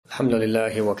الحمد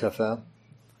لله وكفى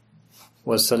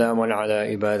والسلام على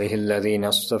عباده الذين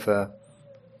اصطفى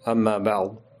أما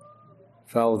بعد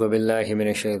فأعوذ بالله من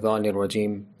الشيطان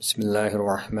الرجيم بسم الله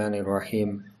الرحمن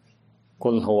الرحيم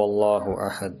قل هو الله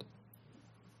أحد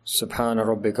سبحان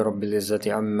ربك رب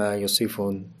العزة عما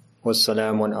يصفون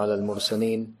والسلام على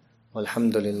المرسلين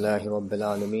والحمد لله رب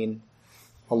العالمين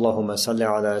اللهم صل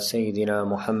على سيدنا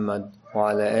محمد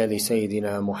وعلى آل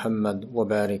سيدنا محمد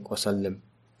وبارك وسلم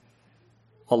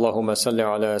اللهم صل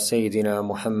على سيدنا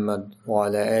محمد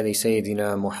وعلى آل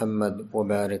سيدنا محمد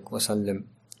وبارك وسلم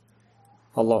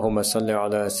اللهم صل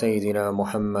على سيدنا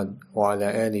محمد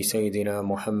وعلى آل سيدنا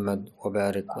محمد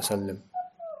وبارك وسلم.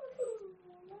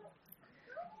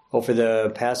 Over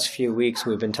the past few weeks,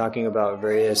 we've been talking about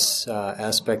various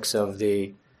aspects of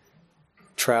the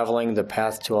traveling the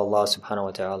path to Allah subhanahu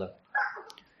wa ta'ala.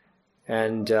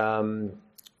 And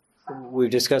we've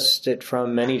discussed it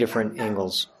from many different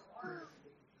angles.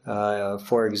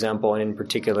 For example, and in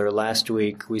particular, last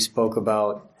week we spoke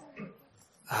about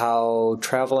how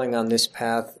traveling on this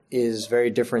path is very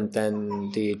different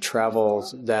than the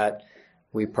travels that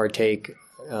we partake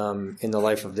in the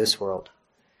life of this world.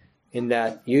 In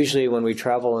that, usually when we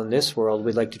travel in this world,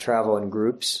 we like to travel in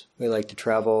groups. We like to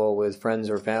travel with friends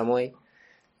or family.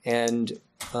 And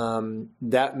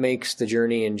that makes the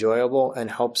journey enjoyable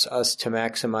and helps us to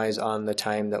maximize on the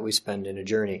time that we spend in a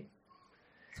journey.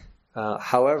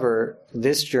 However,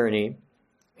 this journey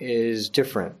is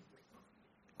different.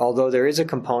 Although there is a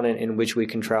component in which we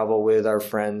can travel with our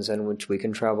friends and which we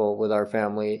can travel with our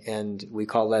family, and we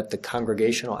call that the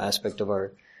congregational aspect of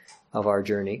our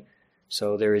journey.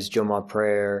 So there is Jummah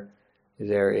prayer,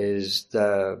 there is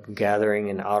the gathering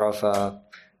in Arafah,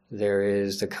 there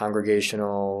is the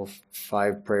congregational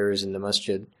 5 prayers in the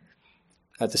masjid.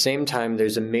 At the same time,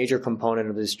 there's a major component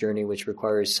of this journey which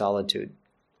requires solitude.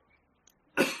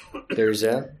 There's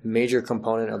a major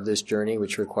component of this journey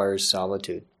which requires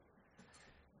solitude,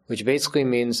 which basically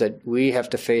means that we have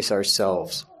to face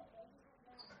ourselves.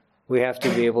 We have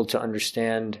to be able to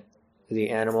understand the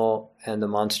animal and the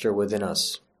monster within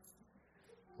us.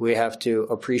 We have to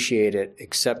appreciate it,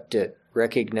 accept it,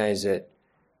 recognize it,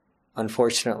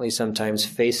 unfortunately sometimes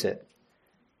face it.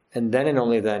 And then and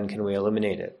only then can we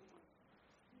eliminate it.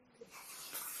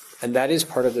 And that is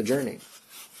part of the journey.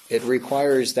 It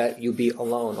requires that you be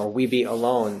alone, or we be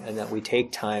alone, and that we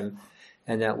take time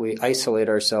and that we isolate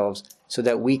ourselves so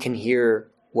that we can hear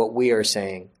what we are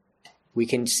saying. We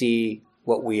can see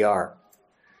what we are.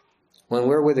 When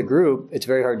we're with a group, it's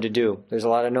very hard to do. There's a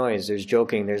lot of noise. There's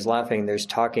joking, there's laughing, there's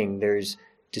talking, there's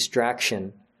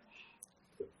distraction.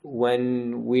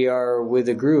 When we are with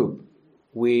a group,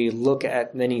 we look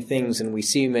at many things and we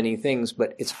see many things,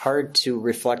 but it's hard to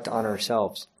reflect on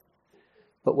ourselves.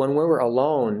 But when we're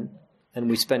alone and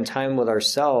we spend time with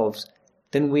ourselves,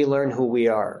 then we learn who we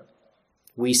are.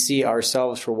 We see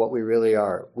ourselves for what we really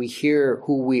are. We hear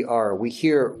who we are. We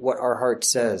hear what our heart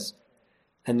says.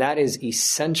 And that is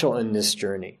essential in this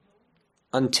journey.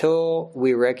 Until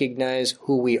we recognize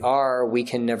who we are, we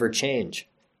can never change.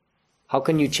 How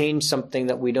can you change something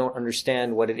that we don't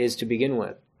understand what it is to begin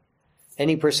with?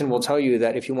 Any person will tell you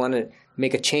that if you want to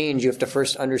make a change, you have to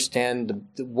first understand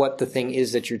what the thing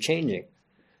is that you're changing.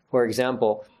 For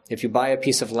example, if you buy a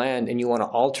piece of land and you want to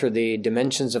alter the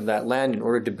dimensions of that land in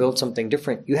order to build something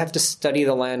different, you have to study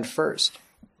the land first.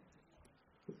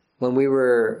 When we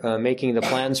were making the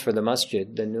plans for the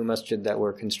masjid, the new masjid that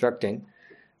we're constructing,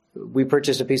 we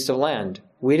purchased a piece of land.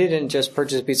 We didn't just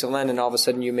purchase a piece of land and all of a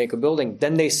sudden you make a building.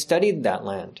 Then they studied that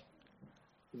land.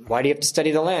 Why do you have to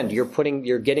study the land?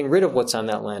 You're getting rid of what's on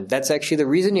that land. That's actually the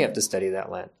reason you have to study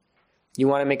that land. You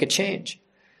want to make a change.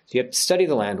 So you have to study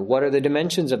the land. What are the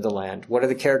dimensions of the land? What are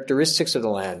the characteristics of the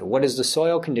land? What is the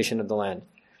soil condition of the land?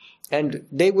 And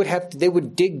they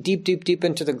would dig deep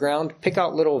into the ground, pick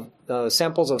out little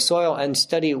samples of soil and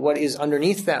study what is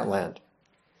underneath that land.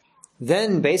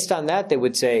 Then, based on that, they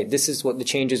would say, this is what the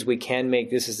changes we can make,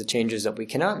 this is the changes that we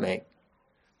cannot make.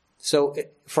 So,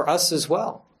 for us as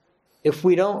well, if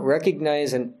we don't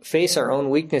recognize and face our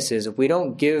own weaknesses, if we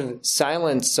don't give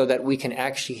silence so that we can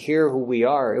actually hear who we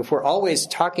are, if we're always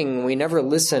talking and we never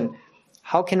listen,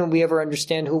 how can we ever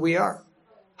understand who we are?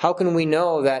 How can we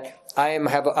know that I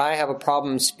have a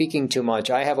problem speaking too much,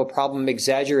 I have a problem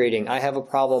exaggerating, I have a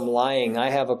problem lying,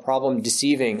 I have a problem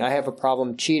deceiving, I have a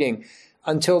problem cheating,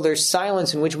 until there's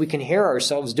silence in which we can hear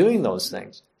ourselves doing those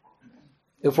things.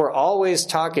 If we're always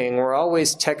talking, we're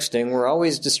always texting, we're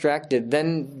always distracted,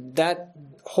 then that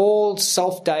whole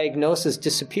self-diagnosis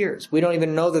disappears. We don't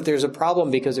even know that there's a problem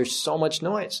because there's so much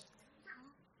noise.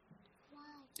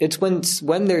 It's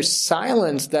when there's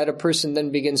silence that a person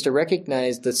then begins to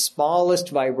recognize the smallest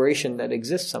vibration that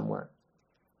exists somewhere.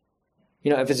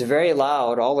 If it's very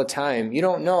loud all the time, you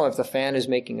don't know if the fan is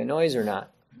making a noise or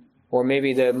not. Or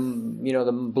maybe the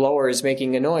blower is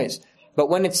making a noise. But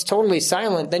when it's totally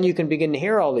silent, then you can begin to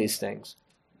hear all these things.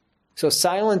 So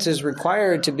silence is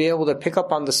required to be able to pick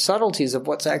up on the subtleties of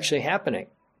what's actually happening.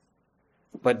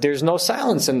 But there's no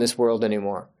silence in this world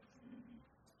anymore.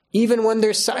 Even when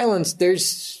there's silence,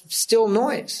 there's still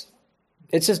noise.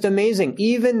 It's just amazing.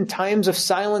 Even times of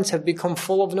silence have become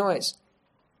full of noise.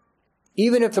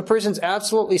 Even if the person's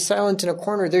absolutely silent in a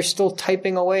corner, they're still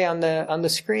typing away on the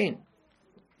screen.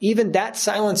 Even that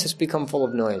silence has become full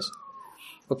of noise.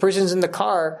 If a person's in the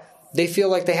car, they feel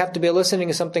like they have to be listening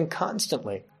to something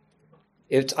constantly.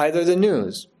 It's either the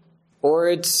news, or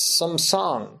it's some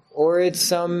song, or it's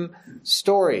some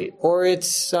story, or it's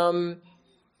some,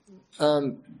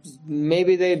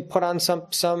 maybe they'd put on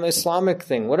some Islamic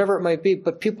thing, whatever it might be.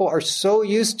 But people are so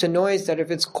used to noise that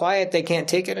if it's quiet, they can't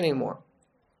take it anymore.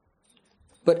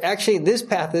 But actually, this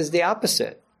path is the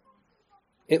opposite.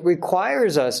 It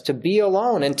requires us to be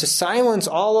alone and to silence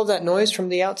all of that noise from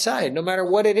the outside, no matter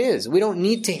what it is. We don't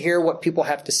need to hear what people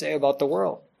have to say about the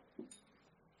world.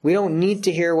 We don't need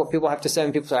to hear what people have to say,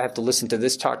 and people say, I have to listen to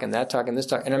this talk and that talk and this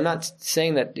talk. And I'm not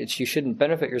saying that you shouldn't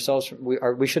benefit yourselves,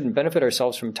 we shouldn't benefit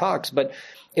ourselves from talks, but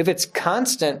if it's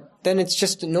constant, then it's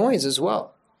just a noise as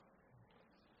well.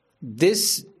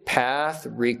 This path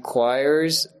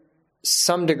requires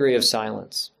some degree of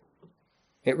silence.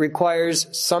 It requires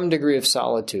some degree of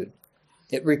solitude.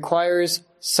 It requires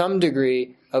some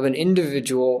degree of an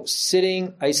individual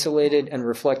sitting, isolated, and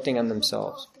reflecting on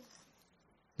themselves.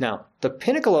 Now, the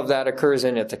pinnacle of that occurs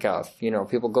in itikaf.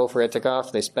 People go for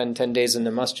itikaf, they spend 10 days in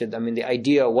the masjid. The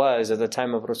idea was at the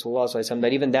time of Rasulullah ﷺ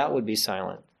that even that would be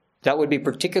silent. That would be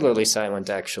particularly silent,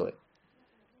 actually.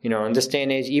 In this day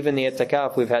and age, even the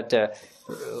itikaf, we've had to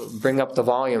bring up the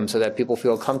volume so that people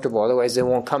feel comfortable. Otherwise, they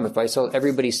won't come. If I tell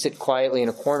everybody sit quietly in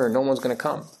a corner, no one's going to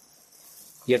come.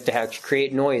 You have to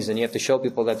create noise, and you have to show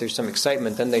people that there's some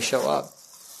excitement, then they show up.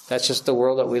 That's just the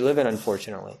world that we live in,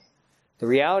 unfortunately. The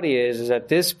reality is that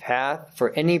this path,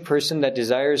 for any person that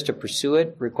desires to pursue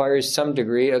it, requires some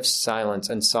degree of silence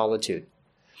and solitude.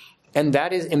 And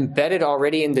that is embedded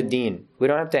already in the deen. We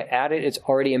don't have to add it, it's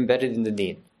already embedded in the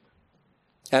deen.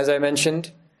 As I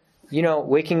mentioned,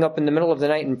 waking up in the middle of the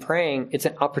night and praying, it's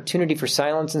an opportunity for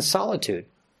silence and solitude.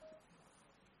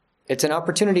 It's an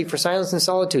opportunity for silence and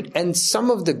solitude. And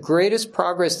some of the greatest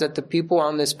progress that the people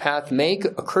on this path make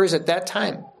occurs at that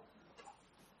time.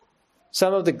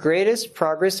 Some of the greatest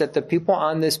progress that the people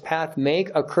on this path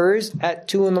make occurs at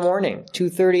 2 in the morning,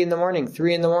 2:30 in the morning,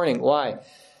 3 in the morning. Why?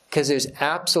 Because there's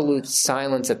absolute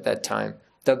silence at that time.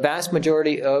 The vast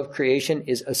majority of creation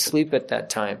is asleep at that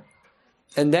time.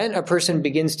 And then a person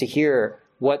begins to hear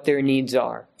what their needs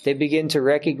are. They begin to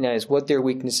recognize what their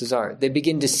weaknesses are. They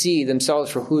begin to see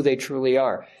themselves for who they truly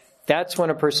are. That's when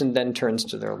a person then turns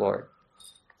to their Lord.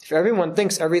 If everyone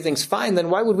thinks everything's fine, then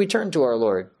why would we turn to our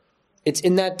Lord? It's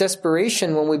in that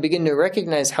desperation when we begin to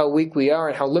recognize how weak we are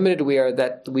and how limited we are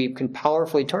that we can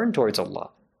powerfully turn towards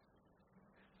Allah.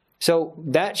 So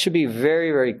that should be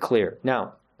very, very clear.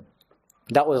 Now,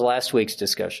 that was last week's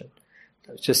discussion.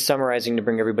 I was just summarizing to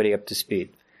bring everybody up to speed.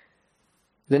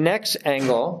 The next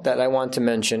angle that I want to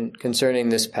mention concerning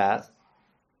this path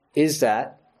is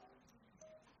that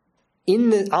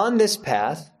on this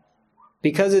path,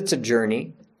 because it's a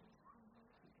journey,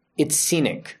 it's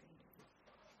scenic.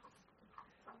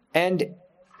 And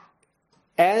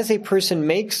as a person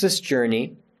makes this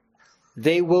journey,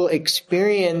 they will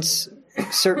experience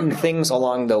certain things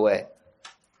along the way.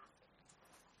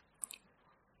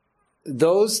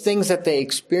 Those things that they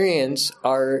experience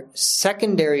are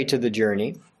secondary to the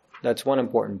journey. That's one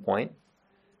important point.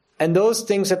 And those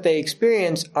things that they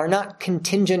experience are not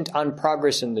contingent on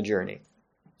progress in the journey.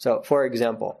 So, for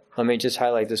example, let me just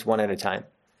highlight this one at a time.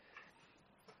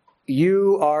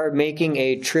 You are making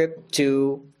a trip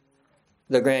to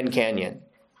the Grand Canyon,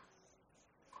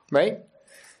 right?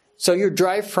 So you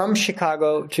drive from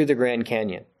Chicago to the Grand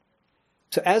Canyon.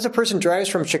 So as a person drives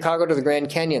from Chicago to the Grand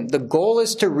Canyon, the goal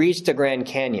is to reach the Grand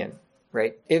Canyon,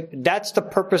 right? If that's the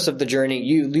purpose of the journey.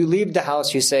 You leave the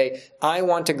house, you say, I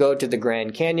want to go to the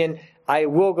Grand Canyon. I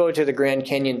will go to the Grand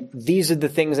Canyon. These are the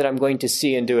things that I'm going to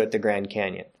see and do at the Grand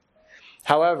Canyon.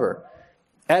 However,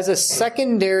 as a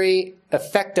secondary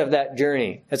effect of that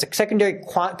journey, as a secondary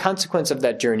consequence of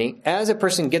that journey, as a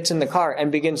person gets in the car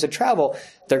and begins to travel,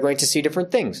 they're going to see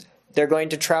different things. They're going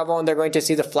to travel and they're going to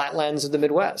see the flatlands of the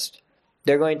Midwest.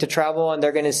 They're going to travel and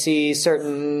they're going to see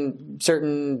certain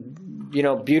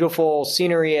beautiful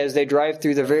scenery as they drive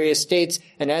through the various states.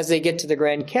 And as they get to the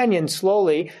Grand Canyon,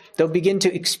 slowly, they'll begin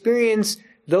to experience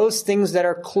those things that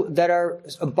are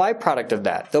a byproduct of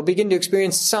that. They'll begin to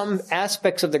experience some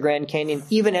aspects of the Grand Canyon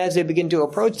even as they begin to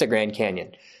approach the Grand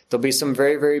Canyon. There'll be some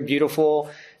very, very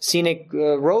beautiful scenic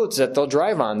roads that they'll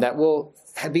drive on that will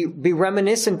be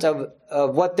reminiscent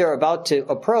of what they're about to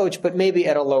approach, but maybe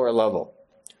at a lower level.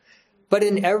 But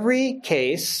in every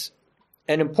case,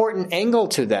 an important angle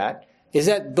to that is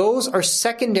that those are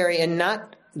secondary and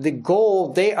not the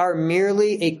goal. They are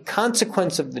merely a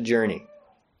consequence of the journey.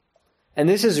 And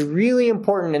this is really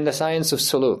important in the science of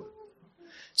suluk.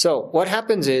 So what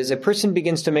happens is a person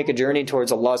begins to make a journey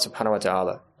towards Allah subhanahu wa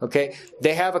ta'ala. Okay?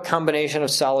 They have a combination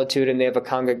of solitude and they have a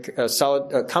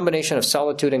combination of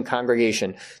solitude and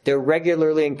congregation. They're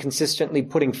regularly and consistently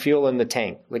putting fuel in the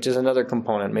tank, which is another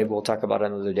component. Maybe we'll talk about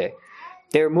another day.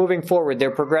 They're moving forward,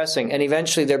 they're progressing, and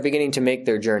eventually they're beginning to make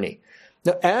their journey.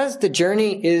 Now, as the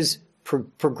journey is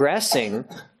progressing,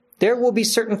 there will be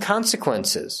certain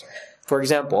consequences. For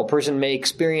example, a person may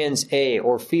experience A,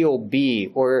 or feel B,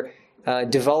 or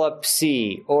develop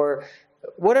C, or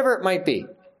whatever it might be.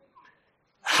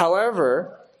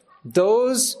 However,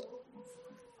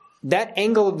 that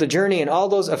angle of the journey and all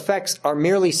those effects are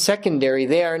merely secondary.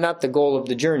 They are not the goal of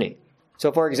the journey.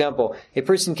 So, for example, a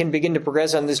person can begin to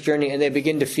progress on this journey and they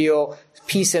begin to feel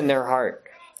peace in their heart,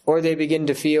 or they begin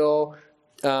to feel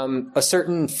a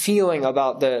certain feeling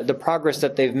about the progress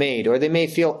that they've made, or they may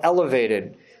feel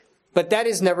elevated. But that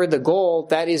is never the goal.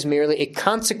 That is merely a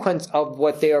consequence of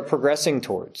what they are progressing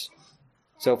towards.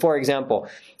 So, for example,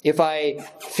 if I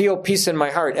feel peace in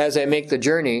my heart as I make the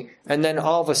journey, and then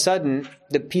all of a sudden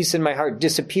the peace in my heart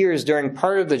disappears during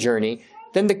part of the journey,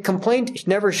 then the complaint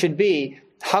never should be,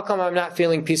 how come I'm not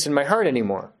feeling peace in my heart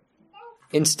anymore?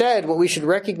 Instead, what we should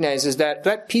recognize is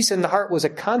that peace in the heart was a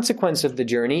consequence of the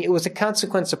journey. It was a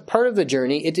consequence of part of the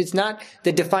journey. It is not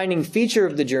the defining feature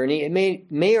of the journey. It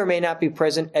may or may not be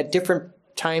present at different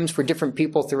times for different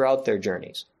people throughout their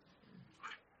journeys.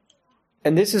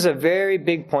 And this is a very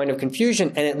big point of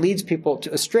confusion, and it leads people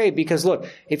astray because look,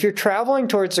 if you're traveling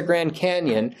towards the Grand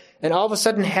Canyon and all of a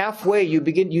sudden halfway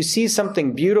you see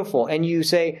something beautiful and you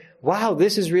say, wow,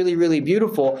 this is really, really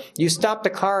beautiful. You stop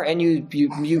the car and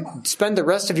you spend the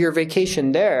rest of your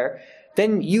vacation there.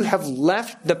 Then you have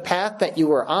left the path that you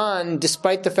were on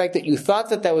despite the fact that you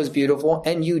thought that was beautiful,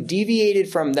 and you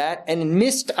deviated from that and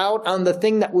missed out on the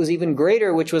thing that was even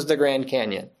greater, which was the Grand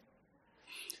Canyon.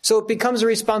 So it becomes a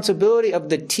responsibility of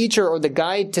the teacher or the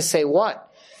guide to say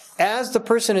what? As the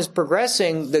person is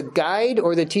progressing, the guide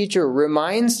or the teacher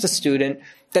reminds the student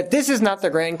that this is not the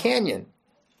Grand Canyon.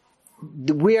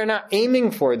 We are not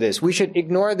aiming for this. We should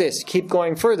ignore this, keep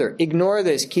going further. Ignore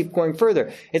this, keep going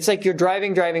further. It's like you're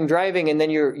driving, and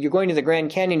then you're going to the Grand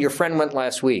Canyon. Your friend went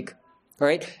last week. All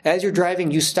right? As you're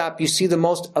driving, you stop, you see the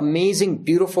most amazing,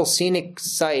 beautiful scenic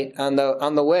sight on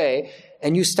the way,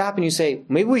 and you stop and you say,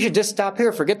 maybe we should just stop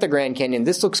here, forget the Grand Canyon,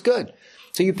 this looks good.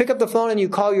 So you pick up the phone and you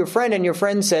call your friend, and your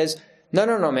friend says,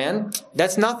 no, man,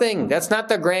 that's nothing. That's not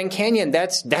the Grand Canyon.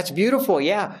 That's beautiful,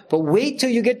 yeah. But wait till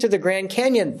you get to the Grand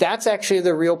Canyon. That's actually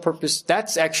the real purpose.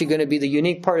 That's actually going to be the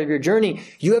unique part of your journey.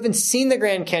 You haven't seen the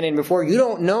Grand Canyon before. You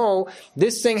don't know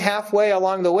this thing halfway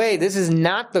along the way. This is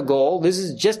not the goal. This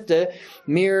is just a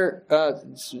mere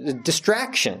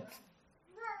distraction.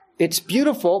 It's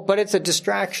beautiful, but it's a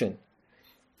distraction.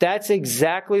 That's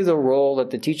exactly the role that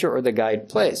the teacher or the guide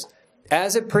plays.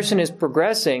 As a person is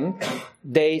progressing,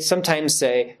 they sometimes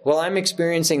say, well, I'm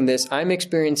experiencing this, I'm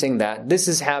experiencing that, this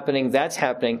is happening, that's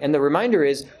happening. And the reminder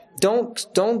is, don't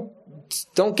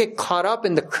get caught up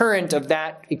in the current of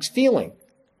that feeling.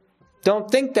 Don't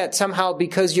think that somehow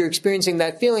because you're experiencing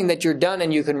that feeling that you're done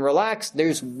and you can relax.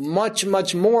 There's much,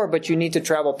 much more, but you need to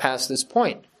travel past this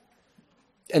point.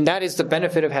 And that is the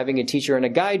benefit of having a teacher and a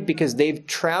guide, because they've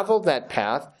traveled that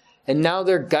path and now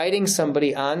they're guiding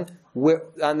somebody on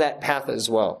that path as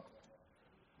well.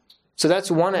 So that's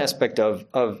one aspect of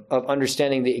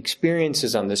understanding the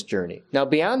experiences on this journey. Now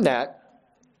beyond that,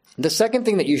 the second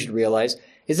thing that you should realize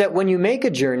is that when you make a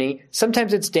journey,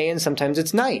 sometimes it's day and sometimes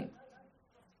it's night.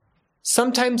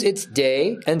 Sometimes it's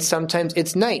day and sometimes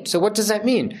it's night. So what does that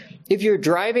mean? If you're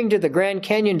driving to the Grand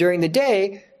Canyon during the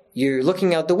day, you're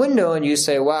looking out the window and you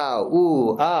say, wow,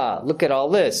 ooh, ah, look at all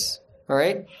this. All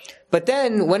right? But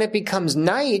then when it becomes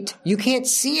night, you can't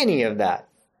see any of that.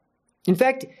 In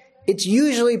fact, it's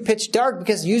usually pitch dark,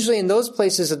 because usually in those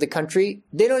places of the country,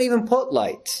 they don't even put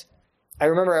lights. I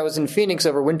remember I was in Phoenix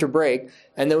over winter break,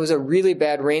 and there was a really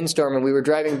bad rainstorm, and we were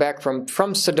driving back from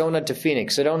Sedona to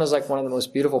Phoenix. Sedona is like one of the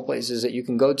most beautiful places that you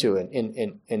can go to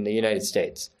in the United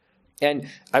States. And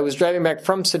I was driving back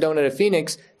from Sedona to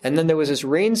Phoenix, and then there was this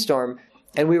rainstorm,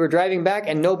 and we were driving back,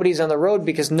 and nobody's on the road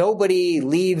because nobody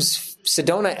leaves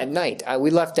Sedona at night. We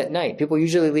left at night. People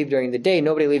usually leave during the day.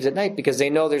 Nobody leaves at night because they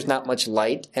know there's not much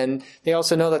light, and they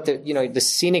also know that the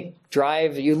scenic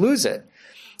drive, you lose it.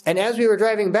 And as we were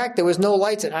driving back, there was no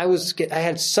lights, and I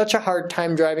had such a hard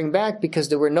time driving back because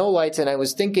there were no lights, and I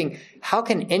was thinking, how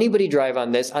can anybody drive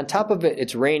on this? On top of it,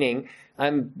 it's raining. I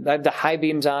have the high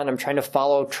beams on. I'm trying to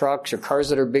follow trucks or cars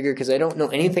that are bigger because I don't know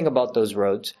anything about those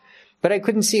roads. But I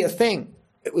couldn't see a thing.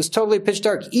 It was totally pitch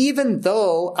dark, even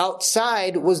though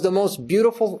outside was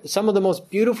some of the most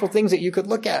beautiful things that you could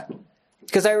look at.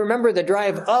 Because I remember the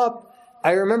drive up,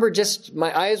 I remember just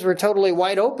my eyes were totally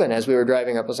wide open as we were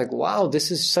driving up. I was like, wow, this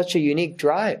is such a unique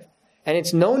drive. And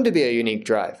it's known to be a unique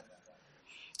drive.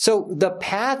 So the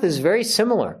path is very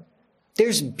similar.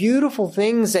 There's beautiful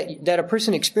things that a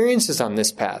person experiences on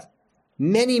this path.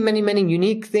 Many, many, many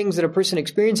unique things that a person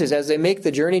experiences as they make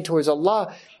the journey towards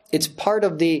Allah. It's part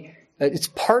of the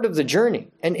journey,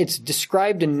 and it's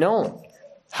described and known.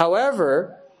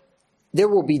 However, there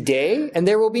will be day and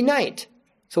there will be night.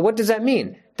 So what does that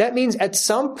mean? That means at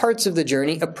some parts of the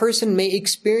journey, a person may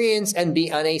experience and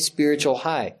be on a spiritual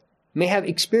high, may have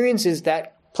experiences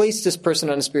that place this person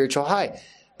on a spiritual high.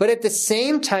 But at the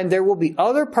same time, there will be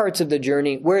other parts of the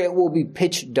journey where it will be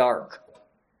pitch dark.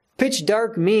 Pitch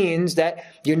dark means that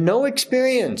you're no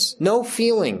experience, no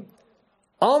feeling.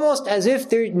 Almost as if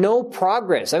there's no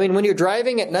progress. I mean, when you're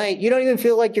driving at night, you don't even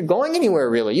feel like you're going anywhere,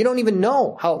 really. You don't even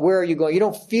know where are you going. You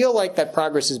don't feel like that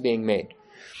progress is being made.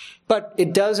 But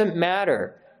it doesn't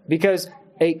matter, because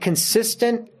a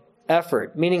consistent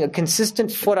effort, meaning a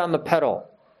consistent foot on the pedal,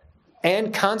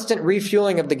 and constant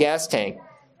refueling of the gas tank,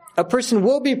 a person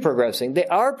will be progressing. They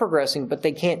are progressing, but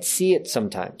they can't see it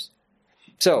sometimes.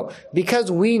 So,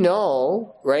 because we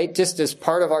know, right, just as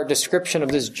part of our description of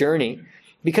this journey,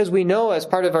 because we know as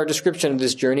part of our description of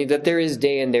this journey that there is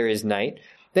day and there is night,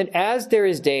 then as there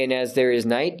is day and as there is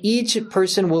night, each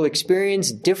person will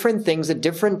experience different things at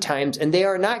different times, and they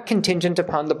are not contingent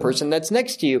upon the person that's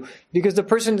next to you, because the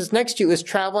person that's next to you is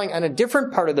traveling on a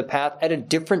different part of the path at a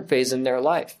different phase in their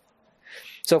life.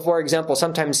 So, for example,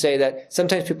 sometimes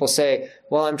people say,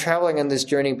 well, I'm traveling on this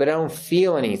journey, but I don't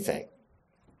feel anything.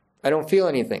 I don't feel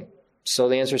anything. So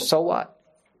the answer is, so what?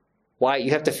 Why?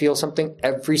 You have to feel something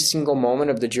every single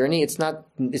moment of the journey? It's not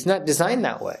designed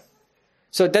that way.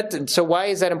 So why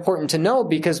is that important to know?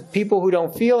 Because people who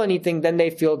don't feel anything, then they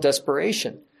feel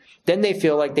desperation. Then they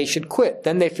feel like they should quit.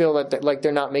 Then they feel like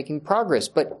they're not making progress.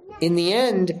 But in the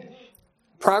end,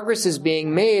 progress is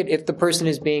being made if the person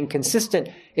is being consistent.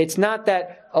 It's not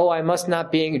that, I must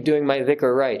not be doing my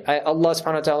dhikr right. Allah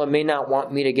subhanahu wa ta'ala may not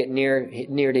want me to get near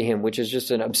to Him, which is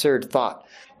just an absurd thought.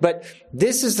 But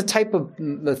this is the type of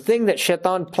thing that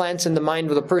shaitan plants in the mind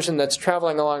of the person that's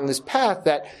traveling along this path,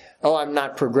 that, I'm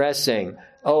not progressing.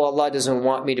 Allah doesn't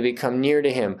want me to become near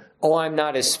to Him. I'm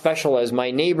not as special as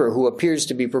my neighbor who appears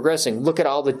to be progressing. Look at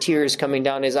all the tears coming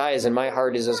down his eyes, and my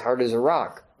heart is as hard as a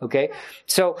rock. Okay?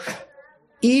 So,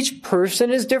 each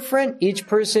person is different. Each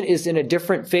person is in a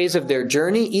different phase of their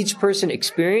journey. Each person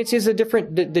experiences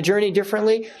the journey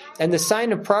differently. And the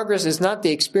sign of progress is not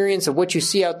the experience of what you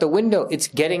see out the window. It's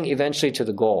getting eventually to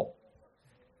the goal.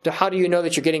 So how do you know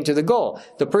that you're getting to the goal?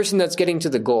 The person that's getting to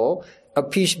the goal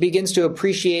begins to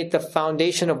appreciate the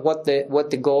foundation of what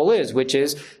the goal is, which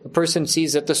is the person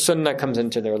sees that the sunnah comes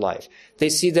into their life. They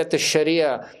see that the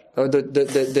sharia, or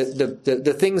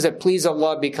the things that please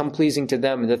Allah become pleasing to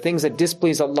them, and the things that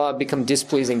displease Allah become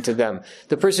displeasing to them.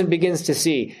 The person begins to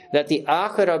see that the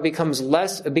akhirah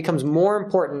becomes more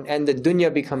important, and the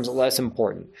dunya becomes less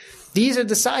important. These are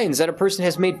the signs that a person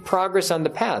has made progress on the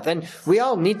path. And we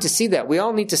all need to see that. We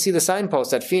all need to see the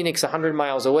signpost that Phoenix 100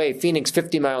 miles away, Phoenix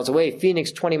 50 miles away,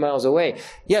 Phoenix 20 miles away.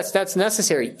 Yes, that's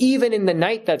necessary. Even in the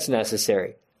night, that's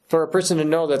necessary for a person to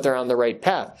know that they're on the right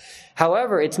path.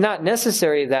 However, it's not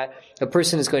necessary that a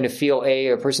person is going to feel A,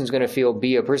 a person is going to feel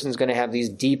B, a person is going to have these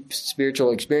deep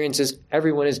spiritual experiences.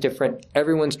 Everyone is different.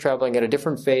 Everyone's traveling at a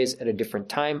different phase, at a different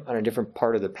time, on a different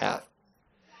part of the path.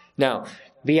 Now,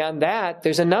 beyond that,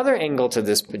 there's another angle to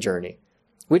this journey,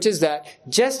 which is that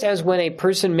just as when a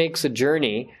person makes a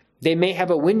journey, they may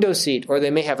have a window seat or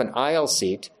they may have an aisle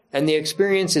seat, and the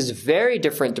experience is very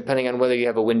different depending on whether you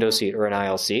have a window seat or an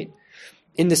aisle seat.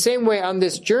 In the same way, on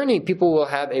this journey, people will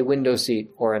have a window seat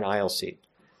or an aisle seat.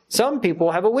 Some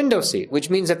people have a window seat, which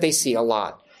means that they see a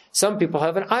lot. Some people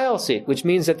have an aisle seat, which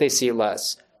means that they see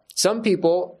less. Some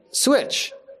people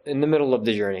switch in the middle of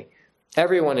the journey.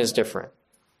 Everyone is different.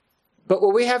 But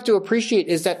what we have to appreciate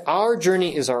is that our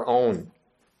journey is our own.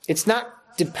 It's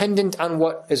not dependent on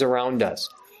what is around us.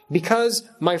 Because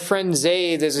my friend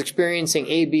Zayd is experiencing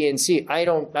A, B, and C,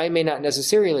 I may not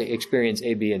necessarily experience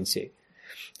A, B, and C.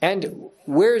 And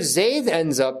where Zayd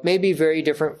ends up may be very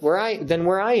different than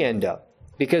where I end up,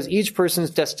 because each person's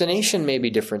destination may be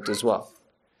different as well.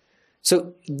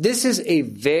 So this is a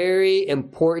very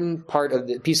important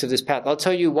piece of this path. I'll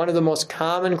tell you one of the most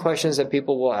common questions that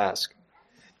people will ask.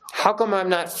 How come I'm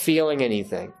not feeling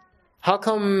anything? How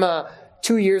come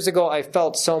 2 years ago I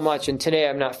felt so much and today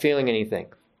I'm not feeling anything?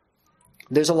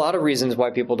 There's a lot of reasons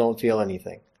why people don't feel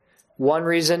anything. One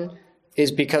reason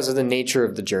is because of the nature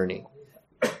of the journey.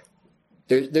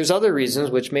 There's other reasons,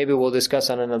 which maybe we'll discuss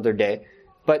on another day.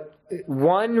 But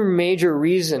one major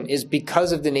reason is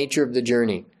because of the nature of the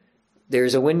journey.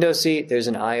 There's a window seat, there's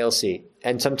an aisle seat,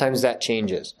 and sometimes that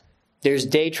changes. There's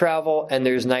day travel and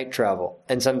there's night travel,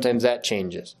 and sometimes that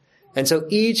changes. And so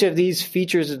each of these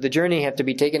features of the journey have to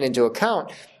be taken into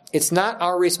account. It's not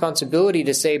our responsibility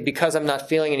to say, because I'm not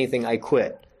feeling anything, I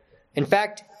quit. In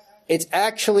fact, it's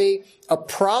actually a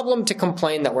problem to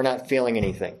complain that we're not feeling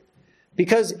anything.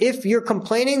 Because if you're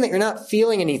complaining that you're not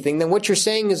feeling anything, then what you're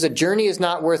saying is the journey is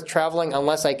not worth traveling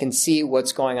unless I can see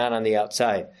what's going on the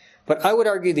outside. But I would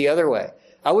argue the other way.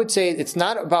 I would say it's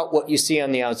not about what you see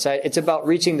on the outside, it's about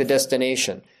reaching the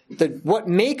destination. What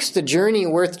makes the journey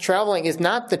worth traveling is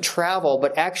not the travel,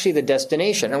 but actually the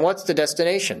destination. And what's the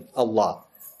destination? Allah.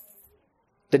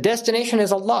 The destination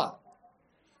is Allah.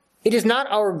 It is not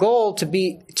our goal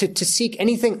to seek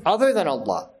anything other than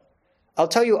Allah. I'll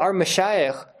tell you, our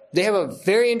mashayikh, they have a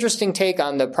very interesting take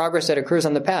on the progress that occurs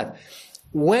on the path.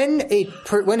 When a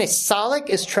salik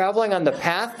is traveling on the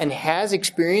path and has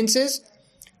experiences,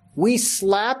 we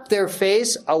slap their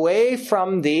face away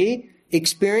from the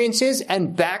experiences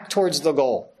and back towards the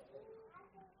goal.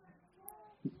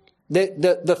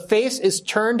 The face is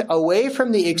turned away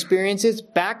from the experiences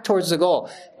back towards the goal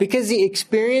because the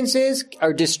experiences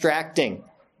are distracting.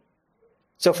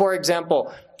 So for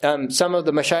example, some of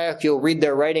the mashayikh, you'll read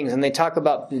their writings and they talk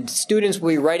about students will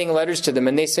be writing letters to them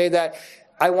and they say that,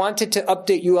 I wanted to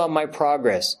update you on my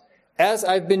progress. As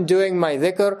I've been doing my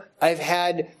dhikr, I've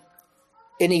had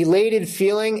an elated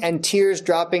feeling and tears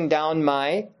dropping down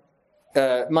my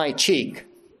cheek.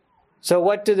 So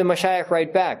what do the mashayikh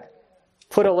write back?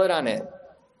 Put a lid on it.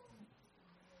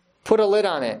 Put a lid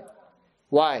on it.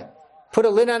 Why? Put a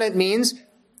lid on it means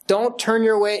don't turn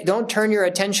your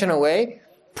attention away.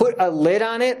 Put a lid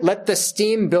on it, let the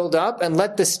steam build up, and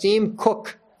let the steam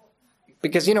cook.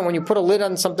 Because, when you put a lid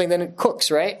on something, then it cooks,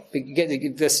 right?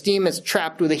 The steam is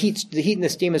trapped with the heat and the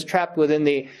steam is trapped within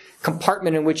the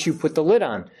compartment in which you put the lid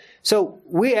on. So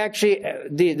we actually,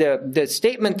 the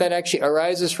statement that actually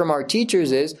arises from our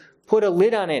teachers is, put a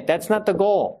lid on it. That's not the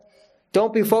goal.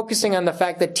 Don't be focusing on the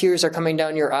fact that tears are coming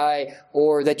down your eye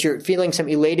or that you're feeling some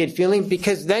elated feeling,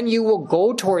 because then you will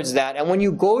go towards that. And when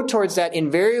you go towards that,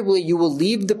 invariably you will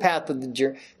leave the path of the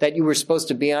journey that you were supposed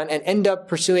to be on and end up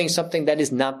pursuing something that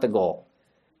is not the goal.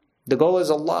 The goal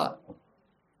is Allah.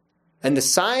 And the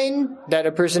sign that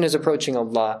a person is approaching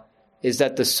Allah is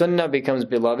that the sunnah becomes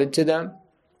beloved to them,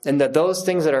 and that those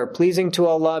things that are pleasing to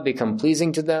Allah become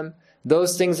pleasing to them.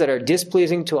 Those things that are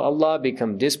displeasing to Allah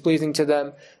become displeasing to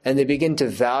them, and they begin to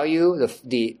value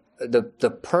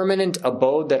the permanent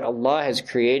abode that Allah has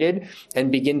created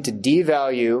and begin to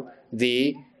devalue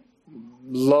the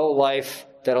low life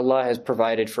that Allah has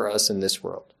provided for us in this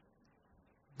world.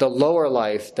 The lower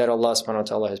life that Allah subhanahu wa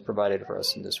ta'ala has provided for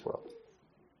us in this world.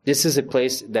 This is a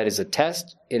place that is a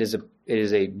test. It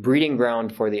is a breeding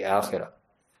ground for the akhirah.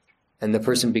 And the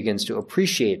person begins to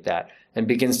appreciate that and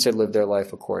begins to live their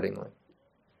life accordingly.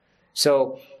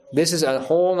 So this is a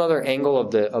whole other angle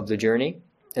of the journey.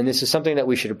 And this is something that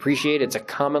we should appreciate. It's a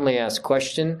commonly asked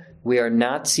question. We are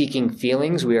not seeking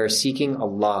feelings. We are seeking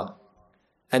Allah.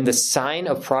 And the sign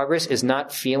of progress is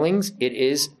not feelings. It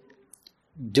is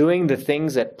doing the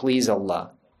things that please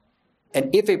Allah.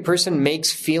 And if a person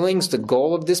makes feelings the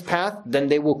goal of this path, then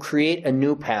they will create a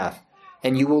new path.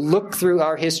 And you will look through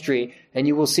our history and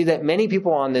you will see that many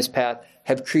people on this path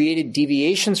have created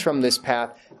deviations from this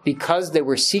path because they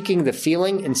were seeking the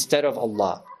feeling instead of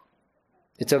Allah.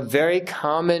 It's a very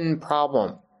common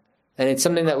problem. And it's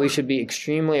something that we should be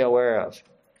extremely aware of.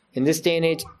 In this day and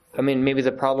age, maybe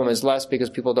the problem is less because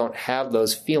people don't have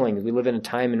those feelings. We live in a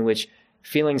time in which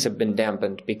feelings have been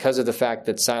dampened because of the fact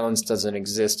that silence doesn't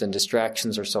exist and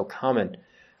distractions are so common.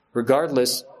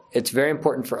 Regardless, it's very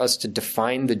important for us to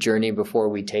define the journey before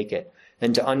we take it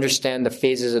and to understand the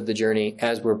phases of the journey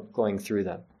as we're going through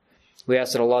them. We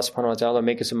ask that Allah subhanahu wa ta'ala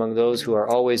make us among those who are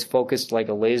always focused like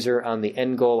a laser on the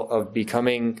end goal of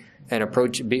becoming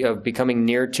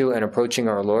near to and approaching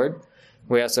our Lord.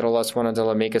 We ask that Allah subhanahu wa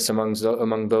ta'ala make us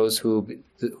among those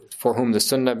for whom the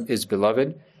sunnah is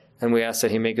beloved, and we ask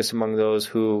that He make us among those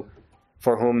for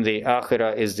whom the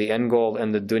akhirah is the end goal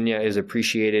and the dunya is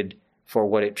appreciated for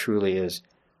what it truly is.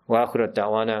 Wa akhirat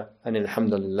da'wana anil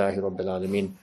hamdulillahi rabbil alameen.